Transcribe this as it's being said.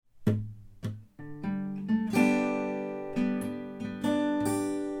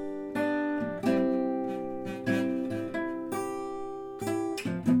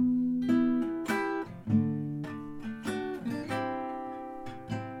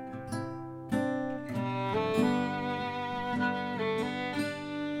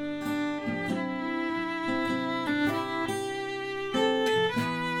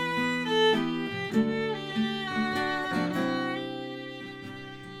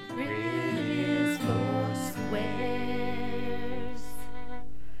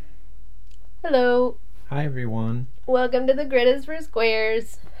everyone. Welcome to the Is For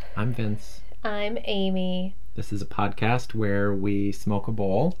Squares. I'm Vince. I'm Amy. This is a podcast where we smoke a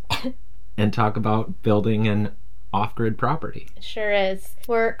bowl and talk about building an off-grid property. Sure is.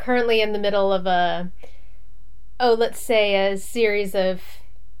 We're currently in the middle of a series of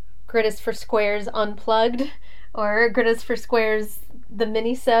Is For Squares Unplugged, or Is For Squares the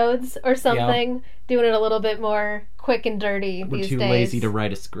mini-sodes or something. Yep. Doing it a little bit more quick and dirty We're these too days. lazy to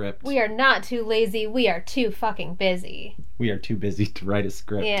write a script. We are not too lazy. We are too fucking busy. We are too busy to write a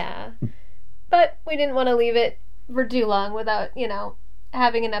script. Yeah. But we didn't want to leave it for too long without,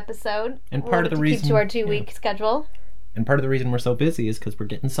 having an episode. And part of the reason... keep to our 2-week schedule. And part of the reason we're so busy is because we're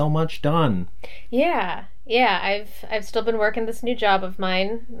getting so much done. Yeah. I've still been working this new job of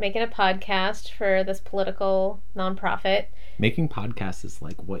mine, making a podcast for this political nonprofit. Making podcasts is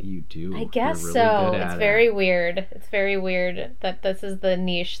like what you do. I guess really so. It's very weird. It's very weird that this is the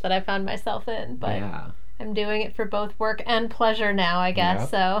niche that I found myself in. But yeah. I'm doing it for both work and pleasure now, I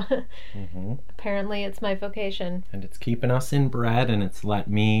guess. Yep. So apparently it's my vocation. And it's keeping us in bread, and it's let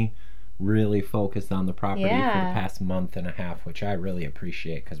me really focus on the property for the past month and a half, which I really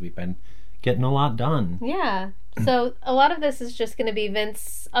appreciate because we've been getting a lot done. Yeah. So a lot of this is just going to be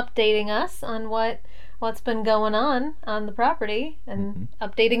Vince updating us on what's been going on the property, and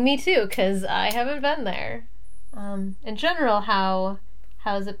updating me too, because I haven't been there. In general,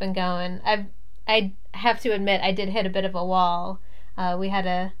 how's it been going? I have to admit, I did hit a bit of a wall. We had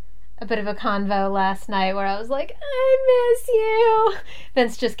a bit of a convo last night where I was like, I miss you.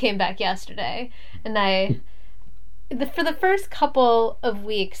 Vince just came back yesterday, and for the first couple of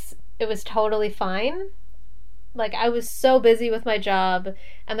weeks, it was totally fine. Like, I was so busy with my job,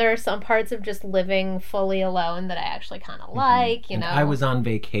 and there are some parts of just living fully alone that I actually kind of like, And I was on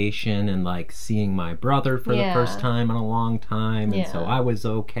vacation and, seeing my brother for the first time in a long time, and so I was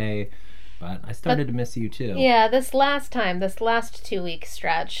okay, but I started to miss you, too. Yeah, this last 2-week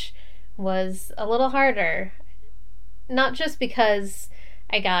stretch was a little harder. Not just because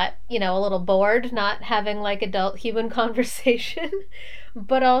I got, a little bored not having, adult human conversation,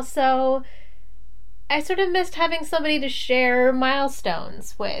 but also I sort of missed having somebody to share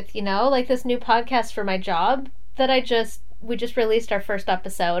milestones with, this new podcast for my job that we just released our first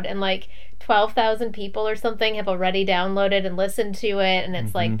episode, and 12,000 people or something have already downloaded and listened to it, and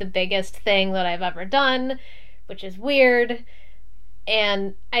it's the biggest thing that I've ever done, which is weird.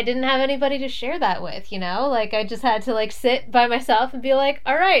 And I didn't have anybody to share that with, I just had to sit by myself and be like,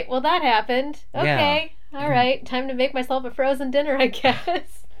 all right, well, that happened. Okay. Yeah. All right. Time to make myself a frozen dinner, I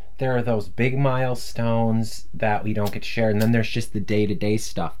guess. There are those big milestones that we don't get to share, and then there's just the day-to-day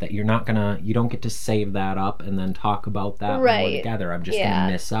stuff that you don't get to save that up and then talk about that more together. I'm just going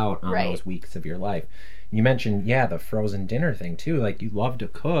to miss out on those weeks of your life. You mentioned, the frozen dinner thing, too. You love to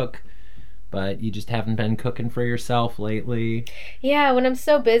cook, but you just haven't been cooking for yourself lately. Yeah, when I'm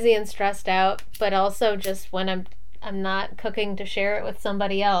so busy and stressed out, but also just when I'm not cooking to share it with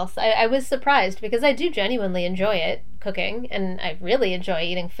somebody else. I was surprised because I do genuinely enjoy it, cooking, and I really enjoy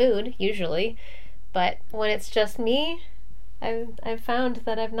eating food, usually. But when it's just me, I've found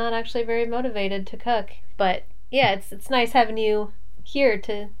that I'm not actually very motivated to cook. But yeah, it's nice having you here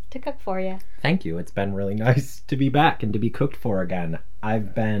to cook for you. Thank you. It's been really nice to be back and to be cooked for again.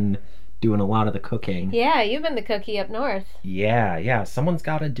 I've been doing a lot of the cooking. Yeah, you've been the cookie up north. Yeah. Someone's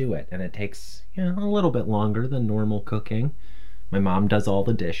got to do it, and it takes a little bit longer than normal cooking. My mom does all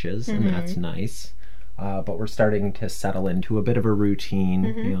the dishes, and that's nice. But we're starting to settle into a bit of a routine.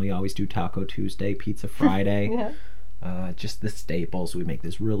 You always do Taco Tuesday, Pizza Friday. Just the staples. We make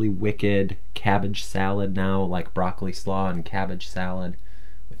this really wicked cabbage salad now, like broccoli slaw and cabbage salad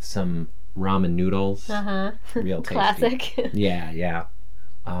with some ramen noodles. Real tasty. Classic. Yeah.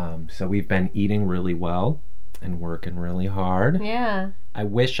 So we've been eating really well and working really hard. Yeah. I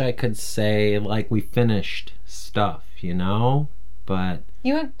wish I could say, we finished stuff, but...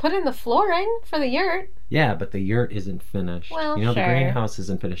 You put in the flooring for the yurt. Yeah, but the yurt isn't finished. Well, the greenhouse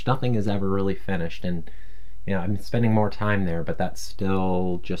isn't finished. Nothing is ever really finished, and, I'm spending more time there, but that's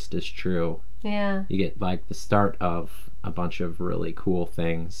still just as true. Yeah. You get, the start of a bunch of really cool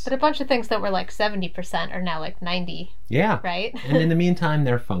things. But a bunch of things that were 70% are now 90. Yeah. Right? And in the meantime,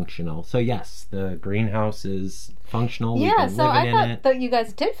 they're functional. So yes, the greenhouse is functional. Yeah, so I thought that you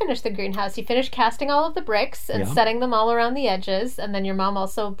guys did finish the greenhouse. You finished casting all of the bricks and setting them all around the edges. And then your mom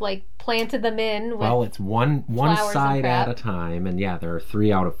also planted them in with Well, it's one flowers side and at crap. a time, and yeah, there are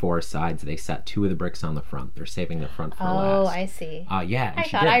 3 out of 4 sides. They set 2 of the bricks on the front. They're saving the front for last. Oh, I see. Yeah, and I she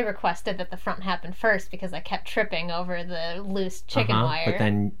thought did. I requested that the front happen first because I kept tripping over the loose chicken wire. But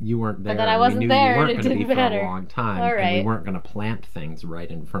then you weren't there. But then I and wasn't we knew there, you weren't and it going to be didn't for matter. a long time, All and right. we weren't going to plant things right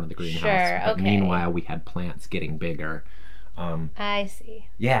in front of the greenhouse. Sure, But okay. meanwhile, we had plants getting bigger. I see.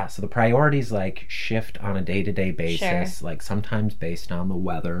 Yeah, so the priorities like shift on a day-to-day basis. Sure. Like sometimes based on the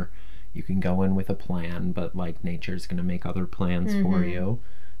weather, you can go in with a plan, but like nature's going to make other plans for you.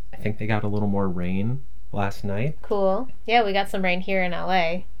 I think they got a little more rain last night. Cool. Yeah, we got some rain here in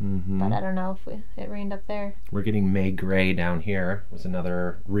LA, Mm-hmm. but I don't know if it rained up there. We're getting May gray down here. It was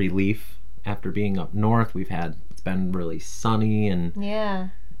another relief after being up north. It's been really sunny and Yeah.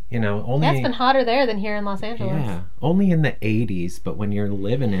 only Yeah, it's been hotter there than here in Los Angeles. yeah, only in the 80s, but when you're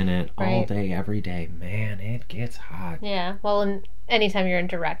living in it all Right. day every day, man, it gets hot. Yeah. Well, anytime you're in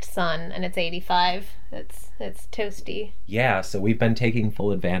direct sun and it's 85, it's toasty. Yeah, so we've been taking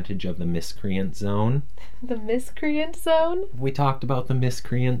full advantage of the Miscreant Zone. The Miscreant Zone? We talked about the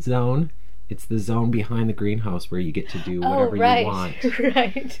Miscreant Zone. It's the zone behind the greenhouse where you get to do whatever right. you want.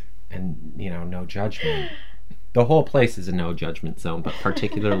 Right. And, no judgment. The whole place is a no judgment zone, but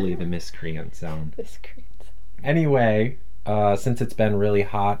particularly the Miscreant Zone. Miscreant. Anyway, since it's been really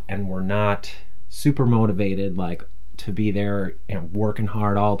hot and we're not super motivated, like, to be there working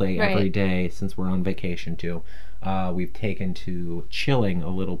hard all day, every Right. day, since we're on vacation too, we've taken to chilling a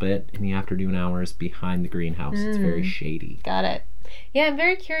little bit in the afternoon hours behind the greenhouse. It's very shady. Got it. Yeah, I'm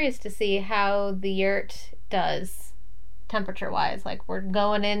very curious to see how the yurt does temperature-wise. Like, we're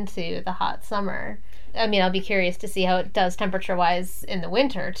going into the hot summer. I mean, I'll be curious to see how it does temperature-wise in the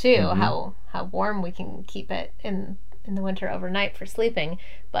winter, too. How warm we can keep it in the winter overnight for sleeping.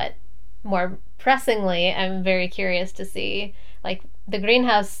 But more pressingly, I'm very curious to see, like, the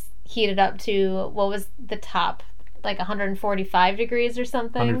greenhouse heated up to, what was the top? Like 145 degrees or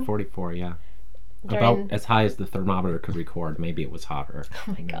something? 144, yeah. During- About as high as the thermometer could record. Maybe it was hotter.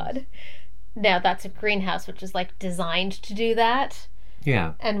 Oh my god. Now that's a greenhouse which is like designed to do that,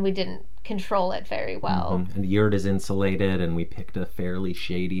 Yeah. and we didn't control it very well. And the yurt is insulated, and we picked a fairly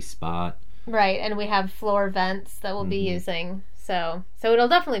shady spot. Right, and we have floor vents that we'll be using. So it'll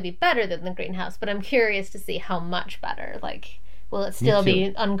definitely be better than the greenhouse, but I'm curious to see how much better. Like, will it still too.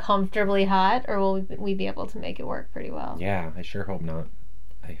 be uncomfortably hot, or will we be able to make it work pretty well? Yeah, I sure hope not.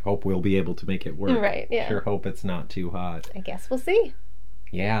 I hope we'll be able to make it work. Right, yeah. Sure hope it's not too hot. I guess we'll see.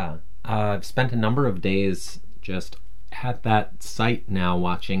 Yeah. I've spent a number of days just at that site now,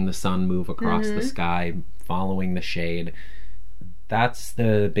 watching the sun move across the sky, following the shade. That's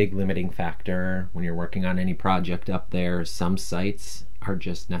the big limiting factor when you're working on any project up there. Some sites are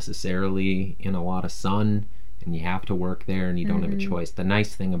just necessarily in a lot of sun, and you have to work there, and you don't have a choice. The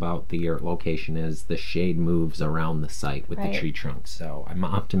nice thing about the yurt location is the shade moves around the site with the tree trunks. So I'm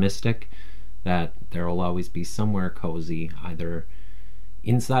optimistic that there will always be somewhere cozy, either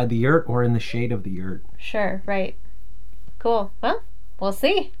inside the yurt or in the shade of the yurt. Sure, right. Cool. Well, we'll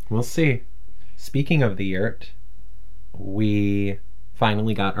see. We'll see. Speaking of the yurt, we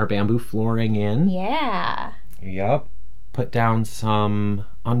finally got our bamboo flooring in. Yeah. Yep. Put down some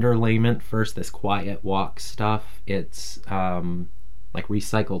underlayment first, this quiet walk stuff. It's like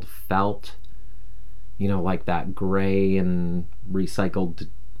recycled felt, like that gray and recycled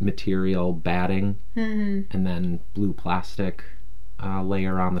material batting, and then blue plastic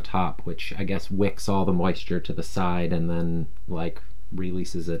layer on the top, which I guess wicks all the moisture to the side and then like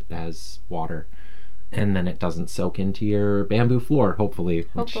releases it as water. And then it doesn't soak into your bamboo floor, hopefully,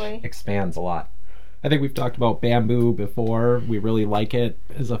 which expands a lot. I think we've talked about bamboo before. We really like it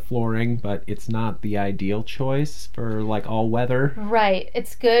as a flooring, but it's not the ideal choice for like all weather. Right.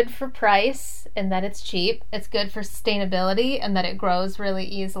 It's good for price and that it's cheap. It's good for sustainability and that it grows really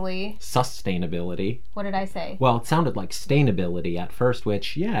easily. Sustainability. What did I say? Well, it sounded like stainability at first,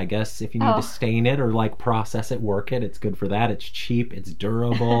 which, yeah, I guess if you need to stain it or like process it, work it, it's good for that. It's cheap, it's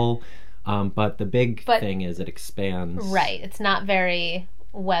durable. But the big thing is it expands. Right. It's not very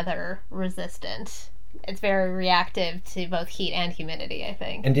weather resistant. It's very reactive to both heat and humidity, I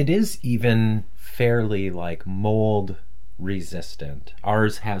think. And it is even fairly like mold resistant.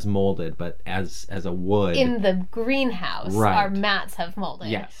 Ours has molded, but as a wood. In the greenhouse, our mats have molded.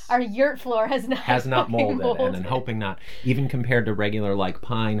 Yes. Our yurt floor has not molded. And I'm hoping not. Even compared to regular like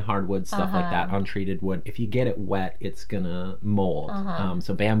pine, hardwood, stuff like that, untreated wood, if you get it wet, it's gonna mold.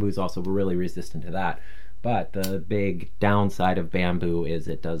 So bamboo is also really resistant to that. But the big downside of bamboo is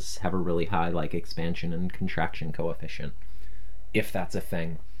it does have a really high like expansion and contraction coefficient, if that's a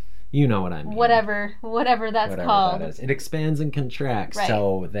thing. You know what I mean. Whatever that's called. That is. It expands and contracts. Right.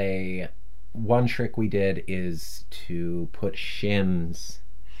 So one trick we did is to put shims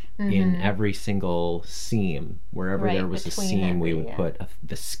in every single seam. Wherever there was a seam, we would put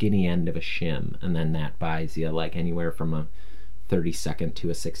the skinny end of a shim, and then that buys you like anywhere from a 32nd to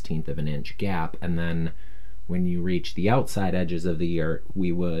a 16th of an inch gap. And then when you reach the outside edges of the yurt,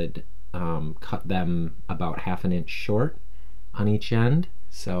 we would cut them about half an inch short on each end.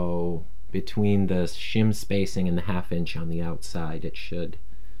 So between the shim spacing and the half inch on the outside, it should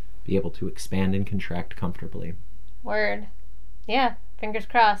be able to expand and contract comfortably. Word. Yeah, fingers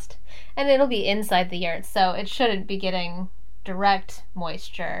crossed. And it'll be inside the yurt, so it shouldn't be getting direct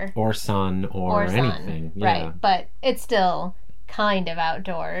moisture. Or sun or anything. Yeah. Right, but it's still kind of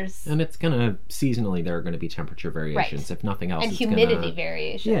outdoors. And it's seasonally there are going to be temperature variations, if nothing else. And humidity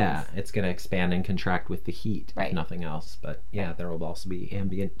variations. Yeah, it's going to expand and contract with the heat, if nothing else. But yeah, there will also be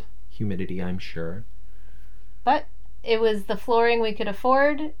ambient humidity, I'm sure. But it was the flooring we could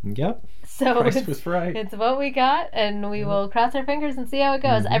afford. Yep. So price was right. It's what we got, and we will cross our fingers and see how it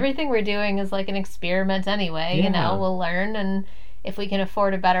goes. Everything we're doing is like an experiment anyway. Yeah. We'll learn, and if we can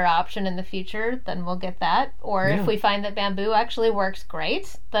afford a better option in the future, then we'll get that. Or if we find that bamboo actually works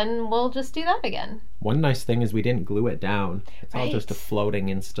great, then we'll just do that again. One nice thing is we didn't glue it down. It's all just a floating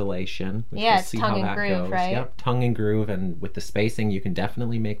installation. Yeah, it's tongue and groove, right? Yep, tongue and groove, and with the spacing, you can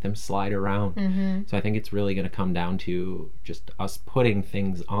definitely make them slide around. So I think it's really going to come down to just us putting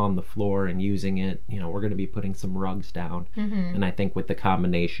things on the floor and using it. We're going to be putting some rugs down. And I think with the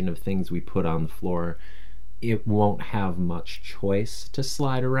combination of things we put on the floor, it won't have much choice to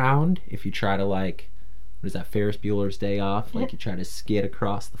slide around. If you try to what is that, Ferris Bueller's Day Off? Like you try to skid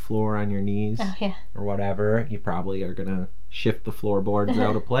across the floor on your knees or whatever, you probably are going to shift the floorboards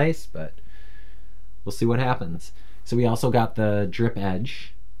out of place, but we'll see what happens. So we also got the drip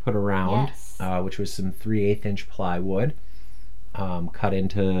edge put around, which was some 3/8 inch plywood cut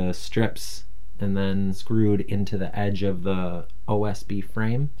into strips and then screwed into the edge of the OSB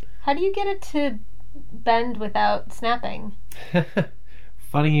frame. How do you get it to bend without snapping?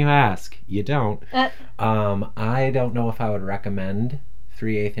 Funny you ask. You don't. I don't know if I would recommend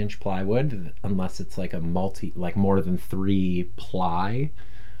 3/8 inch plywood unless it's like a more than 3 ply,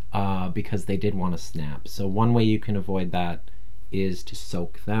 because they did want to snap. So one way you can avoid that is to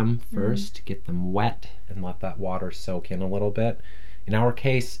soak them first, get them wet, and let that water soak in a little bit. In our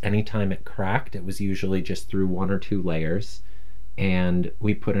case, anytime it cracked, it was usually just through 1 or 2 layers. And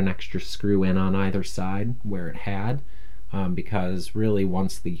we put an extra screw in on either side where it had, because really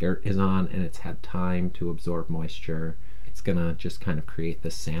once the yurt is on and it's had time to absorb moisture, it's gonna just kind of create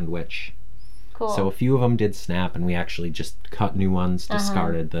this sandwich. Cool. So a few of them did snap, and we actually just cut new ones,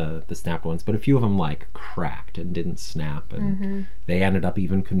 discarded the snapped ones, but a few of them cracked and didn't snap, and they ended up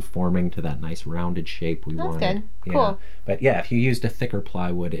even conforming to that nice rounded shape we wanted. That's good. Yeah. Cool. But yeah, if you used a thicker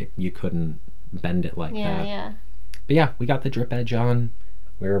plywood, you couldn't bend it like that. Yeah. But yeah, we got the drip edge on.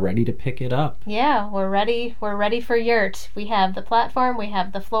 We're ready to pick it up. Yeah, we're ready. We're ready for yurt. We have the platform, we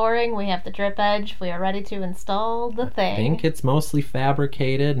have the flooring, we have the drip edge. We are ready to install the thing. I think it's mostly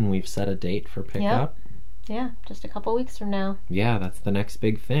fabricated, and we've set a date for pickup. Yeah, just a couple weeks from now. Yeah, that's the next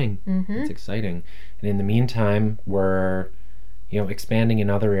big thing. It's exciting. And in the meantime, we're expanding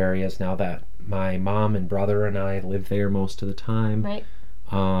in other areas now that my mom and brother and I live there most of the time. Right.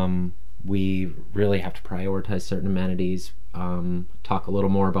 We really have to prioritize certain amenities. Talk a little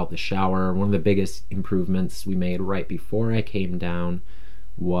more about the shower. One of the biggest improvements we made right before I came down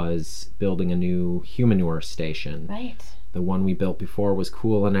was building a new humanure station. Right. The one we built before was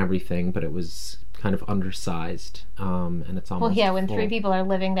cool and everything, but it was kind of undersized, and it's almost when full. 3 people are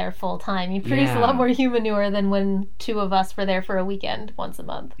living there full time, you produce a lot more humanure than when 2 of us were there for a weekend once a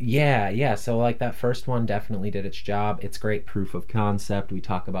month. Yeah. So that first one definitely did its job. It's great proof of concept. We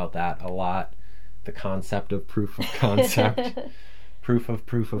talk about that a lot. The concept of proof of concept. proof of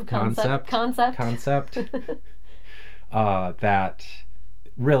concept. Concept. That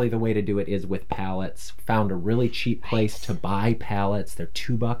really the way to do it is with pallets. Found a really cheap place to buy pallets. They're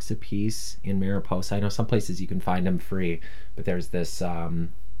 $2 a piece in Mariposa. I know some places you can find them free, but there's this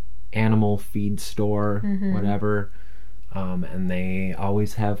animal feed store, whatever, and they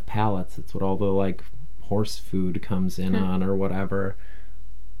always have pallets. It's what all the horse food comes in on or whatever.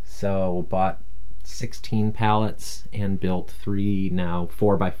 So bought 16 pallets and built 3 now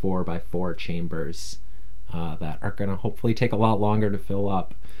 4x4x4 chambers that are going to hopefully take a lot longer to fill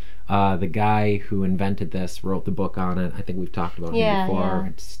up. The guy who invented this wrote the book on it. I think we've talked about him before.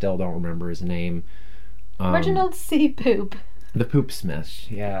 I still don't remember his name. Reginald C. Poop. The Poop Smith.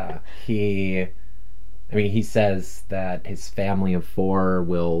 Yeah. He says that his family of 4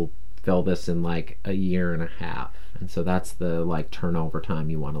 will fill this in like a year and a half. And so that's the like turnover time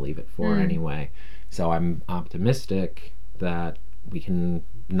you want to leave it for anyway. So I'm optimistic that we can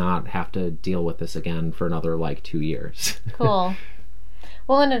not have to deal with this again for another like 2 years. Cool.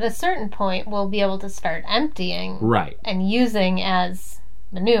 Well, and at a certain point, we'll be able to start emptying. Right. And using as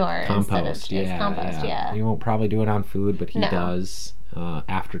manure compost, instead of compost. Yeah. He won't probably do it on food, but he does.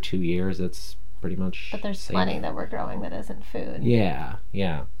 After 2 years, it's pretty much But there's safe. plenty that we're growing that isn't food. Yeah.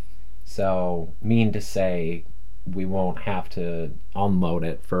 So, mean to say, we won't have to unload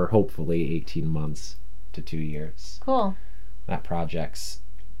it for hopefully 18 months to 2 years. Cool. That project's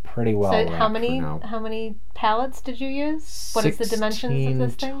pretty well So wrapped how many for now. how many pallets did you use? What is the dimensions of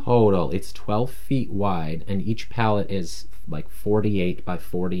this thing? Total. It's 12 feet wide, and each pallet is like 48 by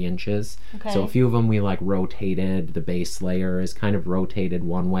 40 inches. Okay. So a few of them we like rotated. The base layer is kind of rotated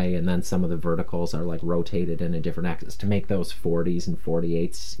one way, and then some of the verticals are like rotated in a different axis to make those 40s and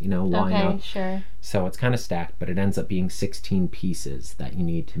 48s, line up. Okay, sure. So it's kind of stacked, but it ends up being 16 pieces that you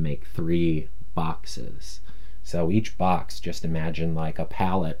need to make 3 boxes. So each box, just imagine like a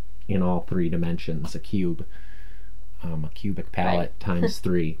pallet in all 3 dimensions, a cube. A cubic pallet times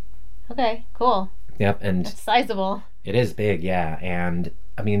 3. Okay, cool. Yep, and It's sizable. it is big, yeah. And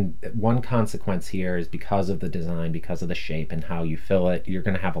I mean, one consequence here is because of the design, because of the shape and how you fill it, you're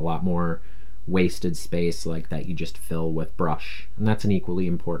going to have a lot more wasted space like that you just fill with brush. And that's an equally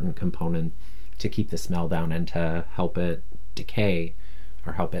important component to keep the smell down and to help it decay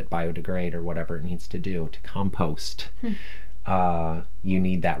or help it biodegrade or whatever it needs to do to compost. You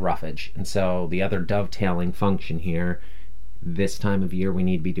need that roughage. And so the other dovetailing function here, this time of year we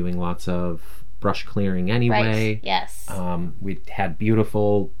need to be doing lots of brush clearing anyway. Right. Yes. We had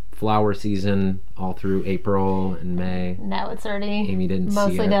beautiful flower season all through April and May. Now it's already Amy didn't see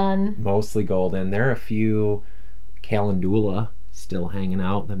mostly it. done. Mostly golden. There are a few calendula still hanging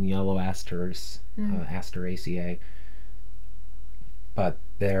out, them yellow asters, Asteraceae. But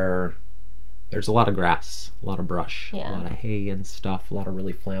there's a lot of grass, a lot of brush, a lot of hay and stuff, a lot of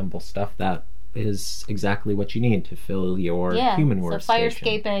really flammable stuff that is exactly what you need to fill your human workstation. So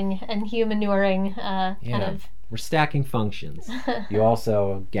firescaping and humanuring kind of. We're stacking functions. You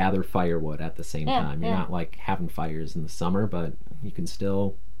also gather firewood at the same time. You're not like having fires in the summer, but you can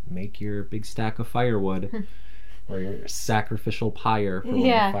still make your big stack of firewood or your sacrificial pyre for when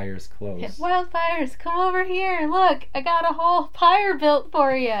the fire's close. Wildfires, come over here. Look, I got a whole pyre built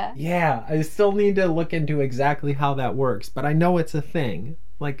for you. Yeah, I still need to look into exactly how that works, but I know it's a thing.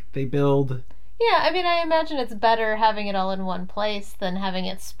 Like, they build... Yeah, I mean, I imagine it's better having it all in one place than having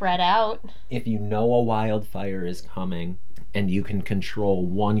it spread out. If you know a wildfire is coming and you can control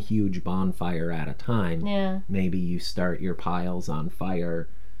one huge bonfire at a time, maybe you start your piles on fire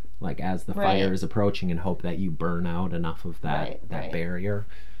like as the fire is approaching and hope that you burn out enough of that barrier.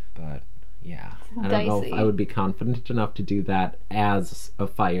 But yeah, I don't know if I would be confident enough to do that as a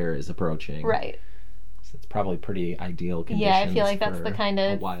fire is approaching. Right. It's probably pretty ideal conditions. Yeah, I feel like that's the kind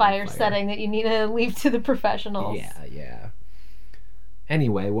of fire setting that you need to leave to the professionals. Yeah.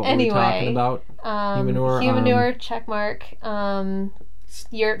 Anyway, what were we talking about? Humanure, check mark.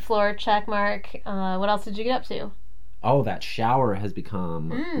 Yurt floor, check mark. What else did you get up to? Oh, that shower has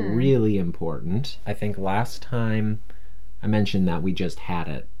become really important. I think last time I mentioned that we just had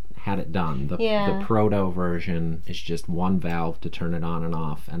it done. The proto version is just one valve to turn it on and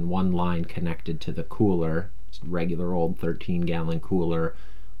off and one line connected to the cooler, just regular old 13-gallon cooler,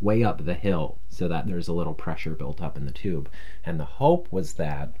 way up the hill so that there's a little pressure built up in the tube. And the hope was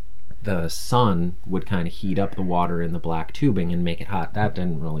that the sun would kind of heat up the water in the black tubing and make it hot. That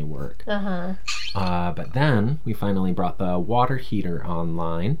didn't really work. But then we finally brought the water heater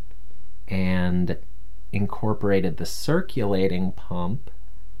online and incorporated the circulating pump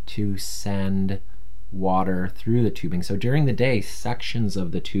to send water through the tubing. So during the day, sections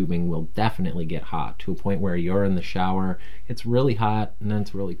of the tubing will definitely get hot to a point where you're in the shower, it's really hot, and then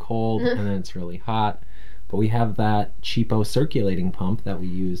it's really cold, and then it's really hot. But we have that cheapo circulating pump that we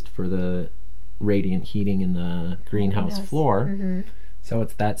used for the radiant heating in the greenhouse floor. So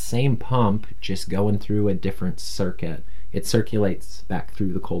it's that same pump just going through a different circuit. It circulates back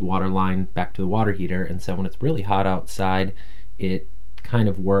through the cold water line back to the water heater, and so when it's really hot outside, it kind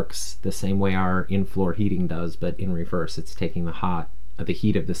of works the same way our in-floor heating does, but in reverse. It's taking the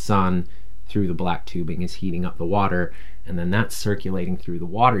heat of the sun through the black tubing is heating up the water, and then that's circulating through the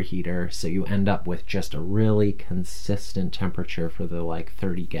water heater, so you end up with just a really consistent temperature for the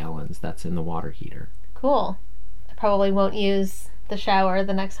 30 gallons that's in the water heater. Cool. I probably won't use the shower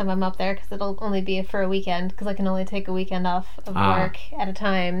the next time I'm up there because it'll only be for a weekend because I can only take a weekend off of work at a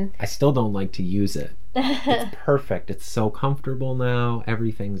time. I still don't like to use it It's perfect. It's so comfortable now.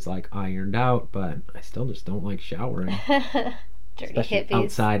 Everything's like ironed out, but I still just don't like showering. Dirty Especially hippies.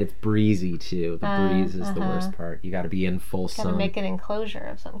 outside, it's breezy too. The breeze is the worst part. You got to be in full sun. Gotta make an enclosure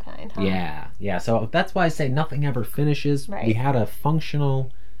of some kind, huh? Yeah. So that's why I say nothing ever finishes. Right. We had a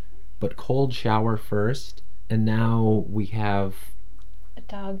functional but cold shower first, and now we have A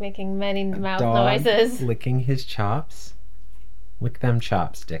dog making many mouth dog noises. licking his chops. Lick them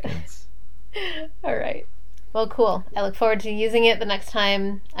chops, Dickens. All right. Well, cool. I look forward to using it the next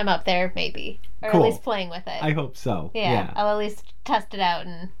time I'm up there, maybe. Or Cool. at least playing with it. I hope so. Yeah, I'll at least test it out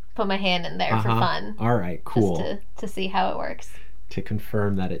and put my hand in there for fun. All right, cool. Just to see how it works. To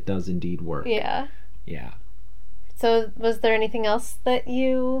confirm that it does indeed work. Yeah. Yeah. So, was there anything else that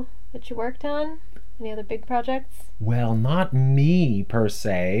you worked on? Any other big projects? Well, not me per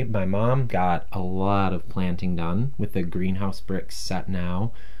se. My mom got a lot of planting done with the greenhouse bricks set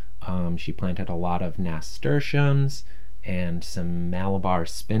now. She planted a lot of nasturtiums and some Malabar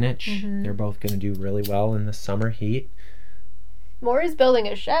spinach. Mm-hmm. They're both going to do really well in the summer heat. Morey's building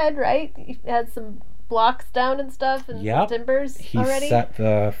a shed, right? He had some blocks down and stuff and some timbers already? He set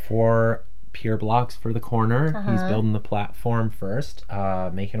the 4 pier blocks for the corner. He's building the platform first,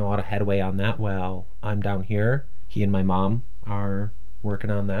 making a lot of headway on that while I'm down here. He and my mom are working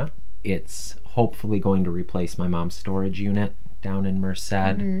on that. It's hopefully going to replace my mom's storage unit down in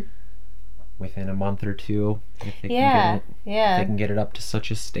Merced within a month or two. If they can if they can get it up to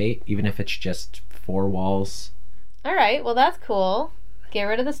such a state, even if it's just 4 walls. All right, well, that's cool. Get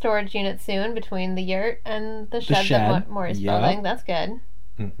rid of the storage unit soon between the yurt and the shed that Morey's building. That's good.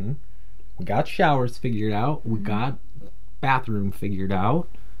 Mm-hmm. We got showers figured out. We got bathroom figured out.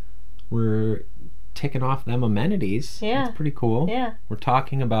 We're ticking off them amenities. Yeah. It's pretty cool. Yeah. We're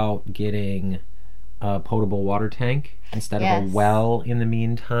talking about getting a potable water tank instead of a well in the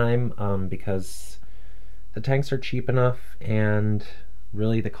meantime, because the tanks are cheap enough, and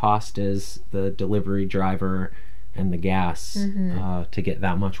really the cost is the delivery driver and the gas to get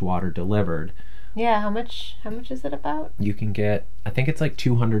that much water delivered. Yeah, how much is it about? You can get, I think it's like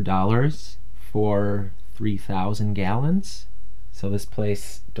 $200 for 3,000 gallons. So this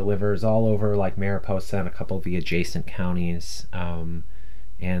place delivers all over like Mariposa and a couple of the adjacent counties, and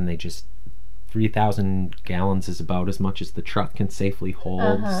they just 3,000 gallons is about as much as the truck can safely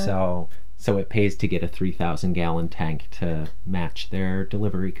hold. So it pays to get a 3,000 gallon tank to match their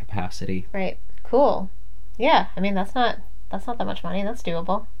delivery capacity. Right. Cool. Yeah, I mean that's not that much money. That's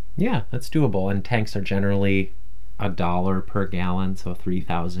doable. Yeah, that's doable. And tanks are generally $1 per gallon, so a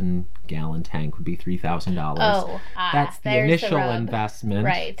 3,000 gallon tank would be $3,000. Oh, that's the initial investment.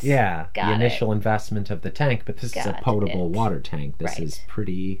 Right. Yeah, the initial investment of the tank, but this is a potable water tank. This is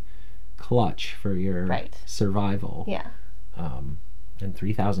pretty clutch for your survival. Yeah. And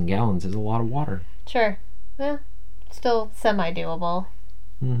 3,000 gallons is a lot of water. Sure. Yeah. Still semi-doable.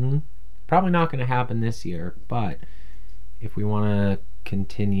 Mm-hmm. Probably not going to happen this year, but if we want to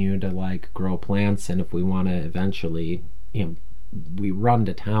continue to like grow plants, and if we want to eventually, we run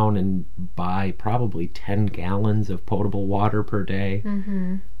to town and buy probably 10 gallons of potable water per day,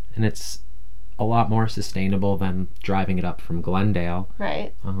 and it's a lot more sustainable than driving it up from Glendale.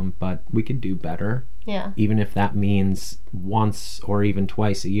 Right. But we could do better. Yeah. Even if that means once or even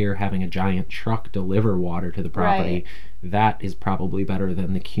twice a year having a giant truck deliver water to the property, that is probably better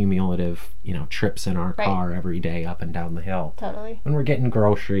than the cumulative, trips in our car every day up and down the hill. Totally. When we're getting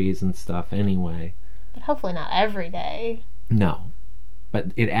groceries and stuff anyway. But hopefully not every day. No. But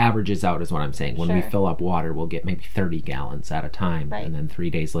it averages out is what I'm saying. When we fill up water, we'll get maybe 30 gallons at a time. And then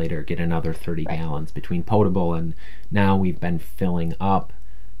 3 days later, get another 30 gallons between potable. And now we've been filling up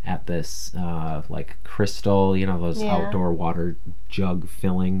at this, Crystal, those outdoor water jug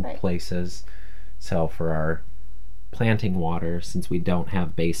filling places. So for our planting water, since we don't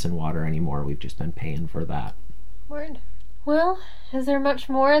have basin water anymore, we've just been paying for that. Word. Well, is there much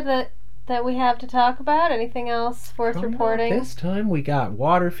more that we have to talk about? Anything else worth reporting? This time we got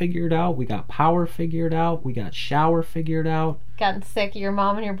water figured out, we got power figured out, we got shower figured out. Gotten sick of your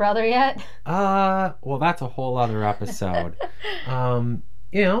mom and your brother yet? Well, that's a whole other episode.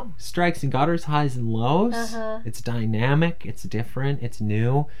 Strikes and gutters, highs and lows. It's dynamic, it's different, it's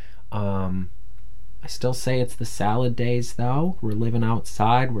new. I still say it's the salad days, though. We're living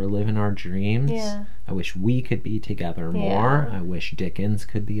outside. We're living our dreams. Yeah. I wish we could be together more. I wish Dickens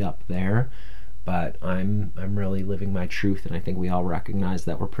could be up there. But I'm really living my truth, and I think we all recognize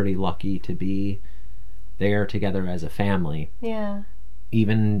that we're pretty lucky to be there together as a family. Yeah.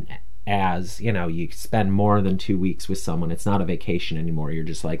 Even as, you spend more than 2 weeks with someone. It's not a vacation anymore. You're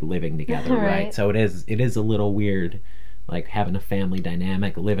just, living together, right? So it is a little weird like having a family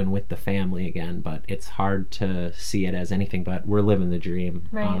dynamic, living with the family again, but it's hard to see it as anything but we're living the dream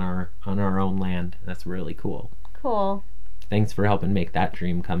on our own land. That's really cool. Cool. Thanks for helping make that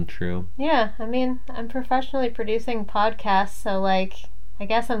dream come true. Yeah, I mean, I'm professionally producing podcasts, so like I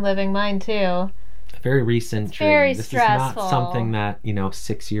guess I'm living mine too. A very recent dream. Very this stressful. Is not something that,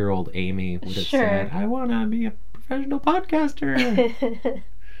 6-year-old Amy would have said, I want to be a professional podcaster.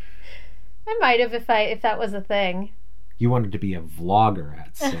 I might have if that was a thing. You wanted to be a vlogger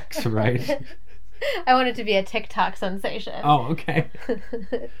at 6, right? I wanted to be a TikTok sensation. Oh, okay.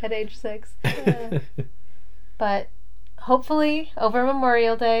 At age 6. But hopefully over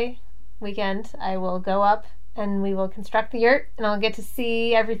Memorial Day weekend, I will go up and we will construct the yurt and I'll get to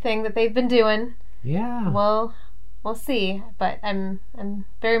see everything that they've been doing. Yeah. We'll see, but I'm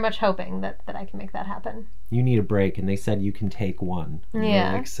very much hoping that I can make that happen. You need a break, and they said you can take one. I'm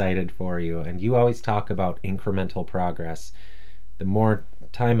really excited for you. And you always talk about incremental progress. The more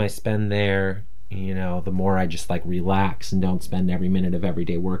time I spend there, the more I just like relax and don't spend every minute of every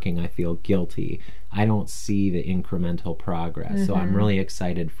day working, I feel guilty. I don't see the incremental progress. Mm-hmm. So I'm really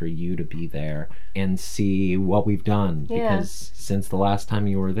excited for you to be there and see what we've done. Because since the last time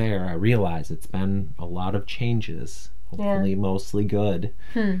you were there, I realize it's been a lot of changes. Hopefully mostly good.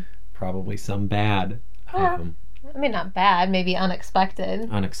 Probably some bad. I mean, not bad, maybe unexpected.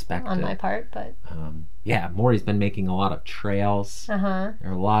 Unexpected. On my part, but... Morey's been making a lot of trails. There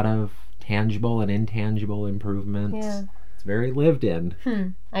are a lot of tangible and intangible improvements. Yeah. It's very lived in.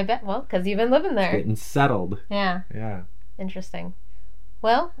 I bet. Well, because you've been living there. It's getting settled. Yeah. Yeah. Interesting.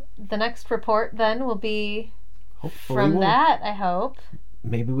 Well, the next report then will be that, I hope.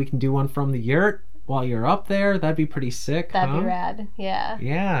 Maybe we can do one from the yurt while you're up there. That'd be pretty sick. That'd be rad. Yeah.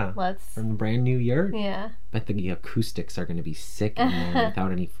 Yeah. Let's. From the brand new yurt. Yeah. Bet the acoustics are going to be sick in there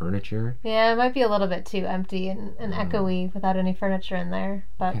without any furniture. Yeah, it might be a little bit too empty and echoey without any furniture in there,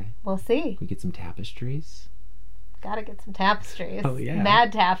 but we'll see. We get some tapestries. Gotta get some tapestries. Oh, yeah.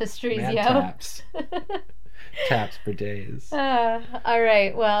 Mad tapestries, Mad taps. Taps for days. All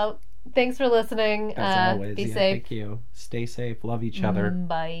right, well, thanks for listening. As always. Be safe. Thank you. Stay safe. Love each other.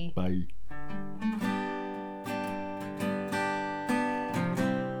 Bye. Bye.